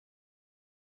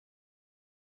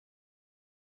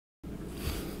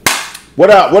What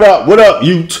up,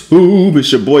 YouTube?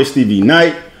 It's your boy Stevie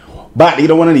Knight. About to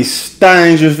get on one of these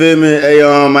things, you feel me? Hey,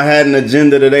 I had an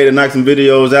agenda today to knock some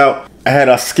videos out. I had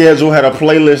a schedule, had a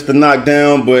playlist to knock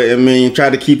down, but I mean, try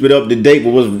to keep it up to date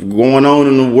with what's going on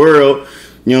in the world.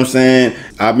 You know what I'm saying?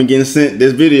 I've been getting sent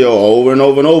this video over and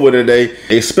over and over today,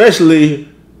 especially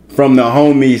from the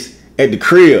homies at the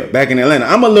crib back in Atlanta.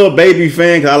 I'm a Lil Baby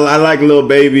fan, cause I like Lil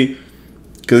Baby,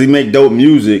 cause he make dope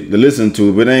music to listen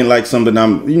to, but it ain't like something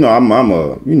I'm y'all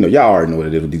already know what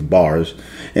it is with these bars.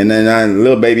 And then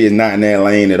Lil Baby is not in that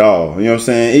lane at all. You know what I'm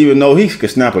saying? Even though he could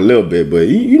snap a little bit, but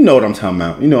you know what I'm talking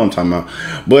about. You know what I'm talking about.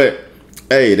 But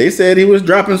hey, they said he was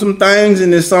dropping some things in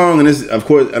this song, and this, of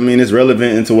course, I mean, it's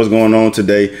relevant into what's going on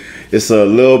today. It's a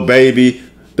Lil Baby,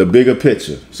 the bigger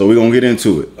picture. So we're gonna get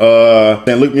into it.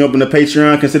 Then look me up on the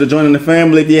Patreon. Consider joining the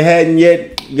family if you hadn't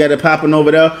yet. You got it popping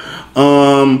over there.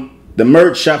 The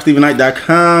merch,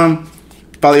 shopstevenknight.com.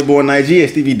 Follow your boy on IG at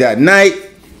stevie.knight.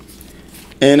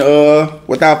 And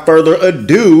without further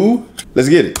ado, let's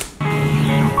get it.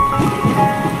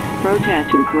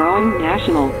 Protest and growing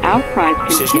national outcries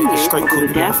continue over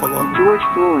the death of George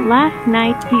Floyd. Last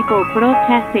night, people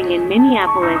protesting in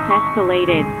Minneapolis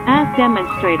escalated as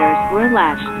demonstrators were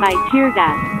lashed by tear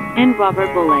gas and rubber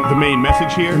bullets. The main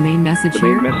message here? The main message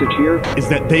here Is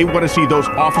that they want to see those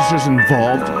officers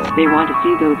involved. They want to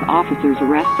see those officers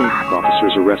arrested.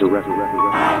 Officers arrested.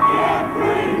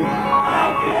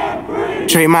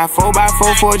 Trade my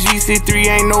 4x4 for a GC3,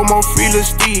 ain't no more free Lil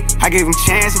Steve. I gave him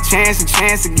chance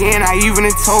again, I even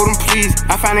told him please.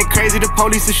 I find it crazy the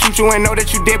police will shoot you and know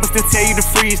that you dead but still tell you to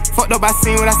freeze. Fucked up, I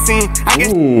seen what I seen. I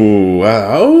guess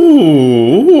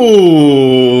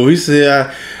he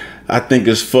said I think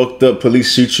it's fucked up,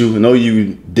 police shoot you, know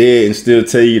you dead and still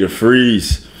tell you to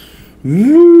freeze.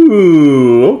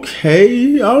 Ooh,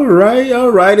 okay, all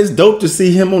right. It's dope to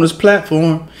see him on his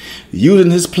platform,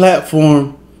 using his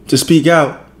platform to speak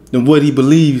out than what he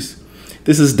believes.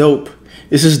 This is dope.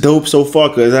 This is dope so far,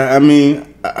 cause I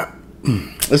mean,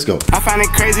 let's go. I find it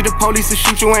crazy the police will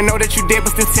shoot you and know that you dead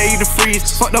but still tell you to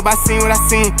freeze. Fucked up, I seen what I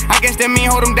seen. I guess that mean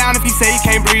hold him down if he say he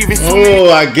can't breathe.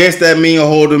 I guess that mean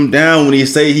hold him down when he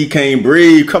say he can't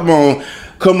breathe. Come on,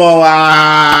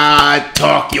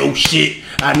 talk your shit.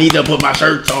 I need to put my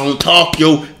shirt on. Talk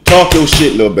your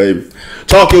shit, Lil Baby.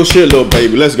 Talk your shit, Lil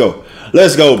Baby. Let's go.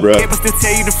 Let's go, bro. But still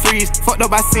tell you to freeze. Fucked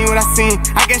up, I seen what I seen.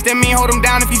 I guess that mean hold him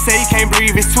down if he say he can't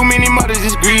breathe. It's too many mothers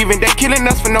just grieving. They killing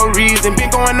us for no reason. Been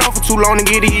going on for too long to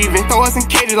get even. Throw us in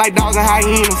cages like dogs and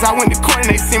hyenas. I went to court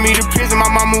and they sent me to prison.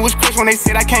 My mama was crushed when they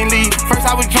said I can't leave. First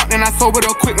I was drunk, then I sobered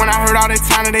up quick when I heard all that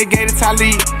time that they gave to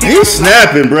Talib. He's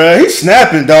snapping, bro. He's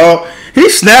snapping, dog.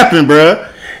 He's snapping, bro.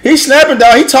 He's snapping,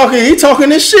 dog. He talking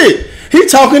this shit. He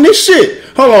talking this shit.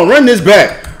 Hold on, run this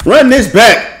back. Run this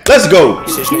back. Let's go.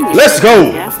 Let's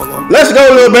go. Let's go,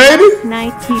 Lil Baby.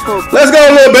 Let's go,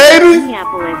 Lil Baby.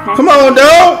 Come on,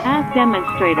 dog. As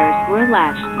demonstrators were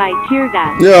lashed by tear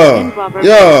gas and rubber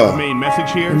The main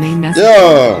message here?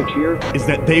 Is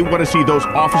that they want to see those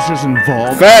officers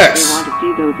involved. Facts. They want to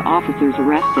see those officers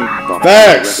arrested.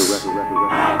 Facts.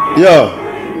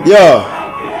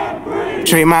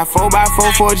 Trade my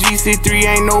 4x4 for a GC3,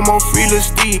 ain't no more free Lil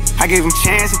Steve. I gave him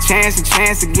chance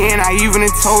again, I even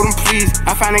told him please.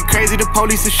 I find it crazy the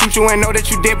police will shoot you and know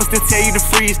that you dead but still tell you to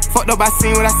freeze. Fucked up, I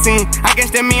seen what I seen. I guess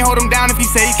that mean hold him down if he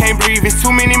say he can't breathe. It's too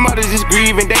many mothers just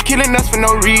grieving. They killing us for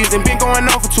no reason. Been going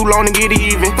on for too long to get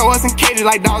even. Throw us in cages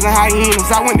like dogs and hyenas.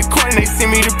 I went to court and they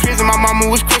sent me to prison. My mama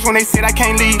was crushed when they said I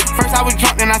can't leave. First I was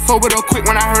drunk, then I sobered up quick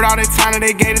when I heard all that time that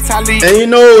they gave to Talib. And you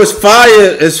know it's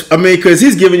fire. Cause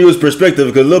he's giving you his perspective.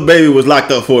 Because Lil Baby was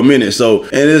locked up for a minute, so,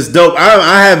 and it's dope.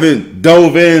 I haven't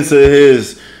dove into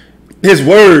his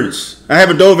words.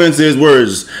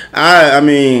 I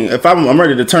mean, if I'm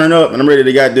ready to turn up and I'm ready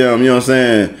to goddamn, you know what I'm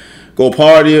saying, go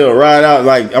party or ride out,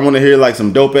 like I want to hear like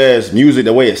some dope ass music,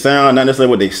 the way it sounds, not necessarily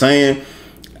what they saying.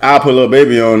 I'll put Lil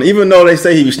Baby on, even though they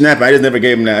say he was snapping. I just never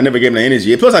gave him that. I never gave him that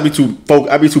energy. Plus, I'd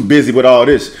be too busy with all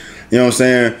this. You know what I'm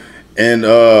saying? And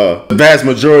the vast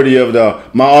majority of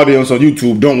my audience on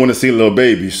YouTube don't want to see Lil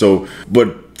Baby. So,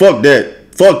 but fuck that.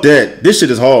 This shit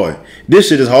is hard. Bro. This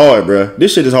shit is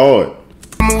hard.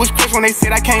 I was crushed when they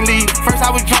said I can't leave. First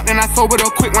I was drunk, then I sobered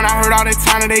up quick when I heard all that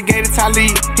time that they gave to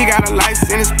Talib. He got a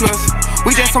license plus.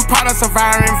 We just some products of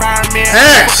our environment.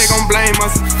 Facts. They gon' blame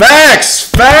us.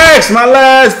 Facts. My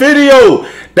last video.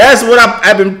 That's what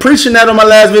I've been preaching that on my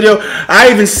last video.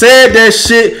 I even said that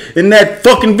shit in that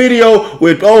fucking video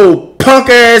with old punk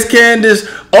ass Candace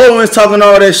Owens talking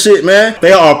all that shit, man.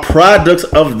 They are products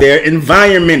of their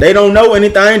environment. They don't know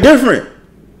anything different.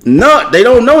 No, they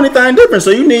don't know anything different.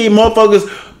 So you need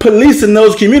motherfuckers policing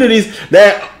those communities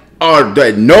that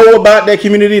that know about that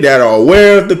community, that are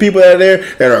aware of the people that are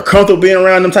there, that are comfortable being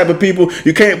around them type of people.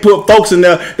 You can't put folks in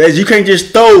there that you can't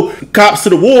just throw cops to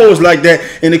the wolves like that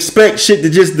and expect shit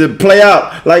to play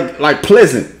out like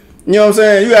pleasant. You know what I'm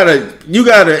saying? You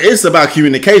gotta. It's about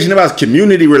communication, about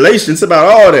community relations, it's about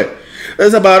all that.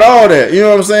 It's about all that. You know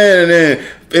what I'm saying? And then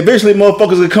eventually,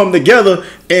 motherfuckers will come together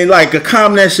and like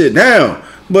calm that shit down.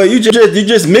 But you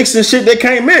just mixing shit that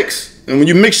can't mix. And when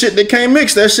you mix shit that can't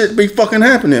mix, that shit be fucking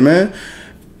happening, man.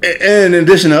 And in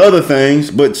addition to other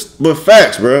things, but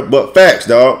facts, bro. But facts,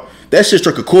 dog. That shit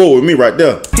struck a chord with me right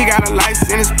there. He got a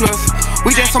license plus.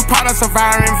 We just some products of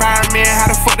our environment. How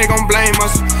the fuck they gon' blame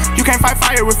us? You can't fight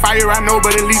fire with fire, I know,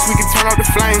 but at least we can turn up the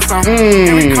flames, son.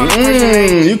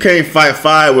 You can't fight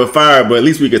fire with fire, but at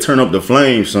least we can turn up the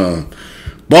flames, son.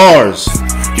 Bars.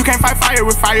 You can't fight fire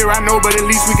with fire, I know, but at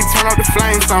least we can turn up the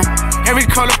flames, son. Every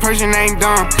color person ain't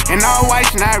dumb, and all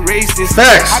white's not racist.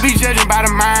 Facts. I be judging by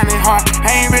the mind and heart,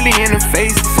 I ain't really in the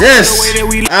face. Yes,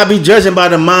 I be judging by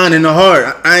the mind and the heart.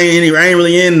 I ain't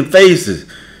really in the faces.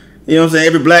 You know what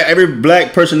I'm saying? Every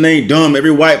black person ain't dumb.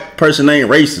 Every white person ain't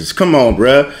racist. Come on,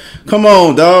 bruh. Come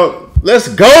on, dog.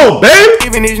 Let's go, baby.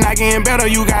 Even if it's not getting better,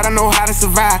 you gotta know how to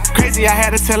survive. Crazy, I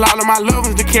had to tell all of my loved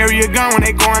ones to carry a gun when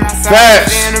they going outside.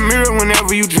 Stay in the mirror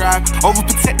whenever you drive.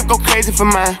 Overprotective, go crazy for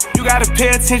mine. You gotta pay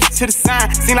attention to the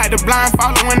sign. Seem like the blind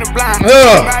following the blind.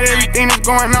 About everything that's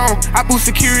going on. I boost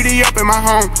security up in my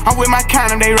home. I'm with my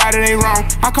kind, they right or they wrong.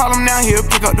 I call him now, he'll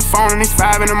pick up the phone, and it's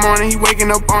 5 in the morning. He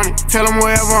waking up on it. Tell him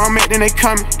wherever I'm at, then they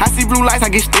coming. I see blue lights, I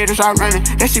get scared and start running.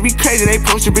 That shit be crazy, they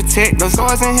supposed to protect us.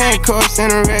 Swords and handcuffs and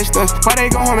arrest us. Why they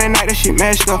go home at night, that shit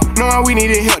messed up. Knowing we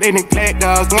needed help, they neglect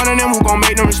us. One of them who gon'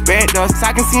 make them respect us.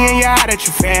 I can see in your eye that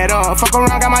you fed up. Fuck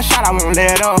around, got my shot, I won't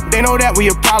let up. They know that we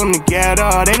a problem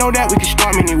together. They know that we can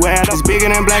storm anywhere. It's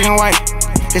bigger than black and white.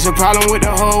 It's a problem with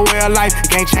the whole way of life. It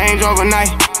can't change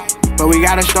overnight, but we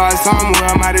gotta start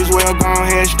somewhere. Might as well go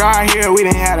ahead, start here. We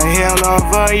done had a hell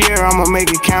of a year. I'ma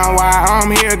make it count while I'm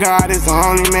here. God is the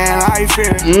only man I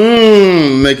fear.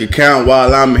 Make it count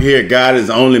while I'm here. God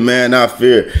is the only man I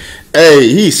fear. Hey,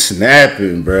 he's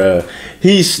snapping, bruh.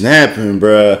 He's snapping,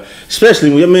 bruh. Especially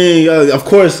when, of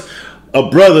course, a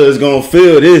brother is gonna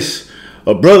feel this.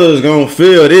 A brother is gonna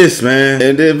feel this, man.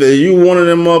 And if you one of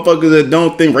them motherfuckers that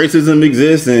don't think racism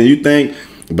exists and you think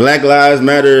Black Lives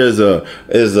Matter is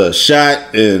a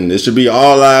shot and it should be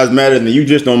all lives matter, and you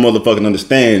just don't motherfucking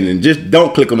understand, and just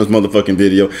don't click on this motherfucking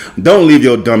video. Don't leave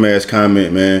your dumbass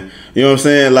comment, man. You know what I'm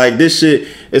saying? Like, this shit,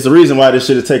 it's the reason why this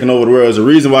shit is taking over the world. It's the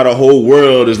reason why the whole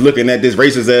world is looking at this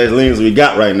racist ass lens we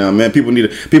got right now, man.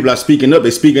 People are speaking up,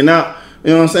 they speaking out.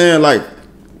 You know what I'm saying? Like,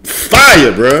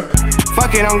 fire, bruh.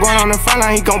 Fuck it, I'm going on the front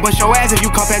line. He gon' bust your ass if you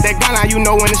come past that gun line. You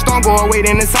know when the storm go away,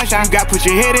 then the sunshine. You got put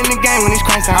your head in the game when it's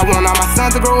crunch time. I want all my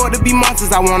sons to grow up to be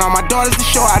monsters. I want all my daughters to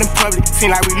show out in public.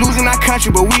 Seem like we losing our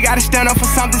country, but we gotta stand up for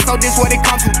something. So this what it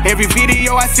comes to. Every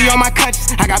video I see on my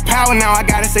conscience, I got power now. I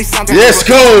gotta say something. Let's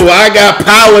go. I got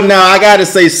power now. I gotta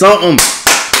say something.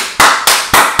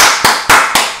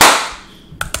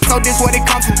 So this what it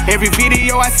comes to. Every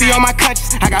video I see on my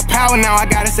conscience, I got power now, I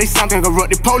gotta say something.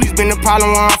 Corrupted police been the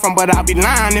problem where I'm from, but I'll be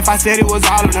lying if I said it was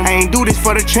all of them. I ain't do this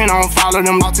for the trend, I don't follow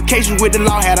them. Altercations with the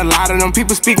law had a lot of them.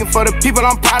 People speaking for the people,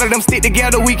 I'm proud of them. Stick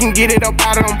together, we can get it up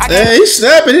out of them. Hey, he's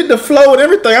snapping, hit the flow and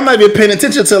everything. I'm not even paying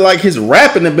attention to like his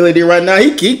rapping ability right now.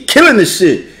 He killing this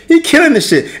shit. He killing this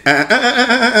shit.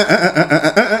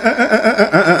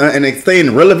 And they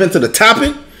staying relevant to the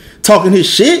topic, talking his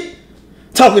shit.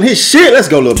 Talking his shit. Let's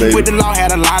go, Lil Baby. With the law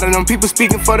had a lot of them. People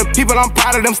speaking for the people, I'm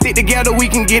proud of them. Stick together, we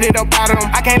can get it up out of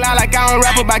them. I can't lie like I don't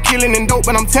rap about killing and dope,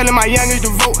 but I'm telling my youngest to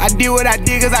vote. I did what I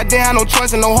did cause I didn't have no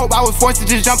choice and no hope. I was forced to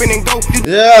just jump in and go.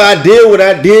 Yeah, I did what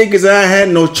I did cause I had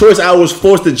no choice. I was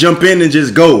forced to jump in and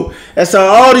just go. That's how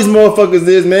all these motherfuckers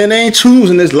is, man. They ain't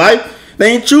choosing this life. They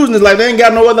ain't choosing this life. They ain't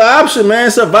got no other option,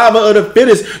 man. Survival of the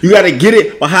fittest. You gotta get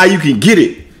it or how you can get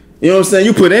it. You know what I'm saying?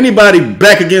 You put anybody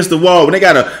back against the wall when they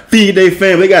gotta feed their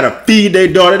family, they gotta feed their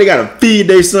daughter, they gotta feed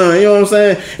their son. You know what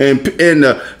I'm saying? And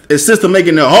the system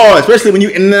making it hard, especially when you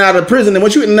in and out of prison. And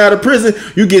once you in and out of prison,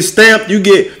 you get stamped, you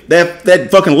get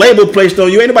that fucking label placed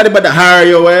on you. Ain't nobody about to hire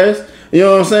your ass. You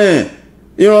know what I'm saying?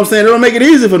 You know what I'm saying? They don't make it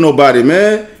easy for nobody,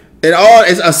 man.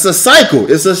 It's a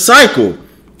cycle. It's a cycle.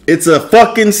 It's a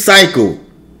fucking cycle.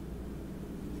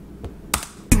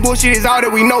 Bullshit is all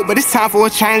that we know, but it's time for a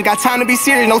change. Got time to be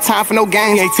serious, no time for no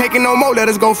games. Ain't taking no more, let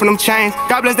us go from them chains.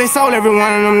 God bless they soul, every one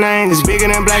of them names. It's bigger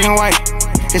than black and white.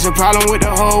 It's a problem with the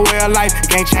whole way of life.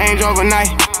 It can't change overnight,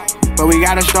 but we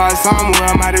gotta start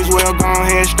somewhere. Might as well go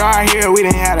ahead, start here. We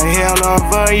done had a hell of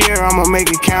a year. I'ma make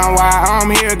it count while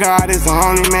I'm here. God is the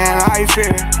only man I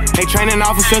fear. They training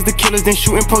officers to killers, then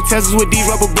shooting protesters with these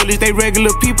rubber bullets. They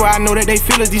regular people, I know that they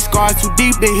feel us. These scars too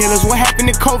deep, they heal us. What happened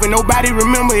to COVID? Nobody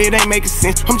remember, it ain't making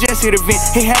sense. I'm just here to vent.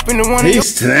 It happened to one of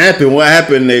He's snapping. What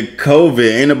happened to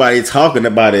COVID? Ain't nobody talking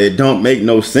about it. It don't make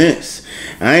no sense.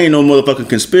 I ain't no motherfucking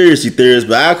conspiracy theorist,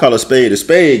 but I call a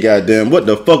spade, goddamn. What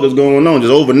the fuck is going on?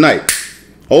 Just overnight.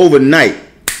 Overnight.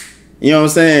 You know what I'm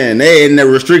saying? They and the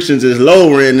restrictions is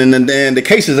lowering and the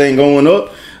cases ain't going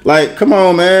up. Like, come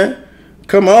on, man.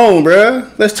 Come on,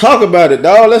 bruh. Let's talk about it,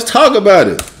 dawg. Let's talk about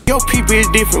it. Your people is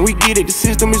different, we get it. The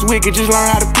system is wicked, just learn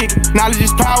how to pick it. Knowledge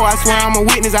is power, I swear I'm a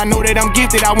witness. I know that I'm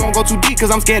gifted, I won't go too deep,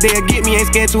 cause I'm scared they'll get me. Ain't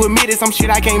scared to admit it, some shit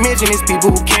I can't mention. It's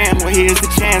people who can, well here's the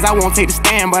chance. I won't take the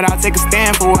stand, but I'll take a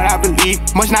stand for what I believe.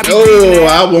 Must not be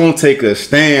I won't take a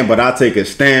stand, but I'll take a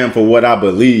stand for what I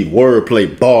believe. Wordplay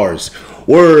bars.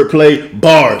 Wordplay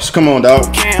bars. Come on, dog.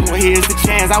 Well, here's the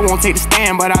chance. I won't take the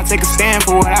stand, but I'll take a stand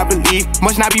for what I believe.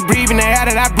 Must not be breathing the air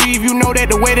that I breathe. You know that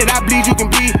the way that I bleed, you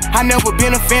can breathe. I never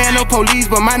been a fan of police,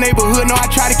 but my neighborhood know I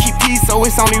try to keep peace. So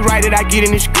it's only right that I get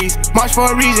in the streets. March for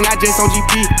a reason, I just on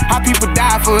GP. How people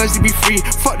die for us to be free.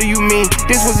 Fuck do you mean?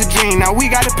 This was a dream. Now we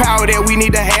got the power that we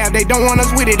need to have. They don't want us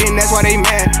with it, and that's why they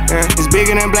mad. It's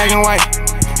bigger than black and white.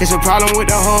 It's a problem with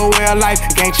the whole way of life.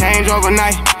 It can't change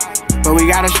overnight. But we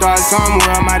gotta start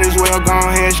somewhere, might as well go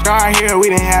ahead, start here. We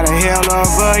done had a hell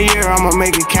of a year, I'ma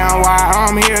make it count while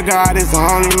I'm here. God is the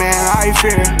only man I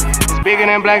fear. It's bigger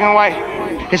than black and white.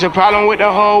 It's a problem with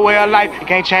the whole way of life. It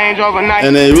can't change overnight.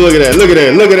 And then look at that, look at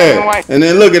that, look at that. And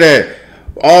then look at that.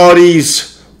 All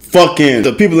these fucking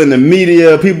the people in the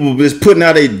media, people just putting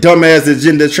out a dumbass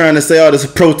agenda trying to say all this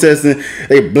protesting.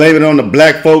 They blame it on the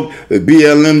black folk, the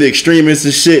BLM, the extremists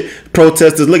and shit.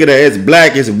 Protesters, look at that. It's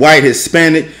black, it's white,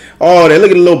 Hispanic. All that. Look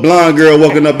at the little blonde girl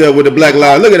walking up there with the black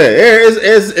line. Look at that.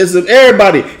 It's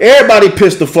everybody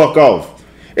pissed the fuck off.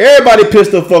 Everybody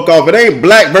pissed the fuck off. It ain't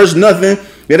black versus nothing.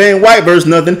 It ain't white versus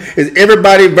nothing. It's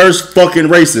everybody versus fucking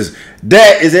racist.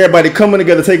 That is everybody coming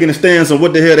together, taking a stance on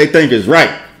what the hell they think is right.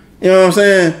 You know what I'm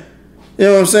saying? You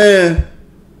know what I'm saying?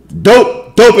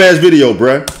 Dope ass video,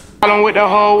 bruh. Problem with the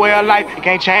whole way of life. It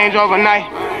can't change overnight.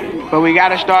 But we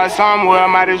gotta start somewhere,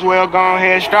 might as well go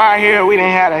ahead, start here. We done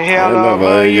had a hell of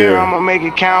a year. I'ma make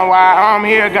it count while I'm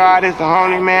here. God is the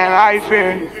only man I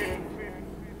fear.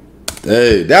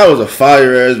 Hey, that was a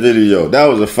fire ass video. That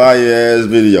was a fire ass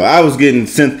video. I was getting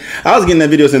that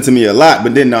video sent to me a lot,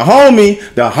 but then the homie,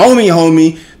 that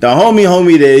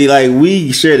like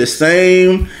we share the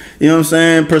same, you know what I'm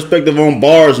saying, perspective on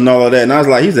bars and all of that. And I was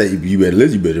like, he said, you better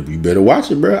listen, you better watch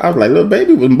it, bro. I was like, Lil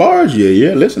Baby with bars,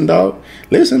 yeah, listen, dog.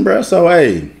 Listen, bro. So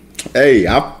hey,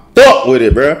 I fuck with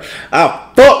it, bro.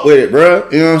 I fuck with it, bro.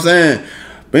 You know what I'm saying?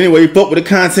 But anyway, you fuck with the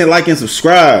content, like and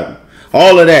subscribe.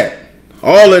 All of that.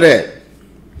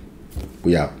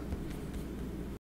 We out.